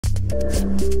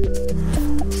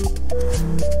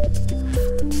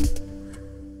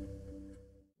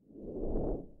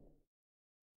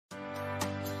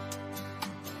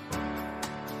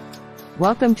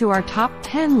Welcome to our top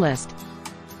 10 list.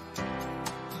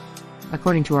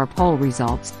 According to our poll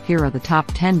results, here are the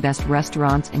top 10 best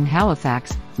restaurants in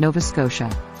Halifax, Nova Scotia.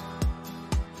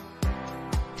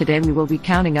 Today we will be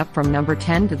counting up from number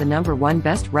 10 to the number 1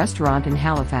 best restaurant in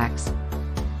Halifax.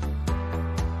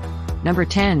 Number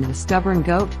 10, The Stubborn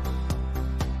Goat.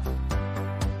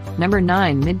 Number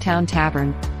 9, Midtown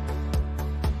Tavern.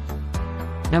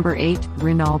 Number 8,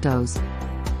 Rinaldo's.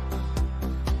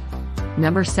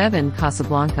 Number 7,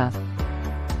 Casablanca.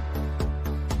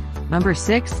 Number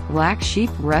 6, Black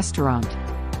Sheep Restaurant.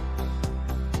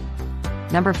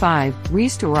 Number 5,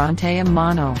 Ristorante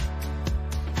Amano.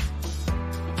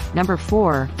 Number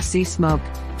 4, Sea Smoke.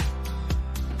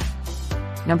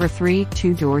 Number 3,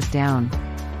 Two Doors Down.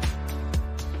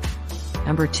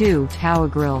 Number 2, Tower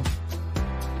Grill.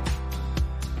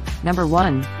 Number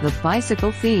 1, The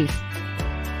Bicycle Thief.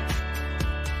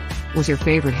 Was your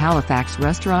favorite Halifax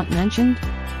restaurant mentioned?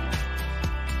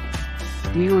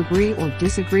 Do you agree or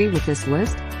disagree with this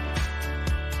list?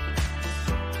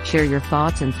 Share your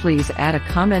thoughts and please add a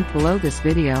comment below this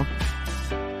video.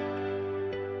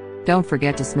 Don't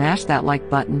forget to smash that like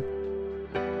button.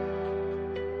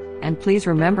 And please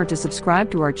remember to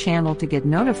subscribe to our channel to get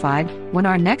notified when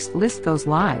our next list goes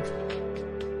live.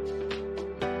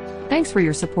 Thanks for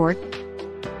your support.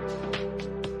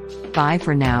 Bye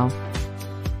for now.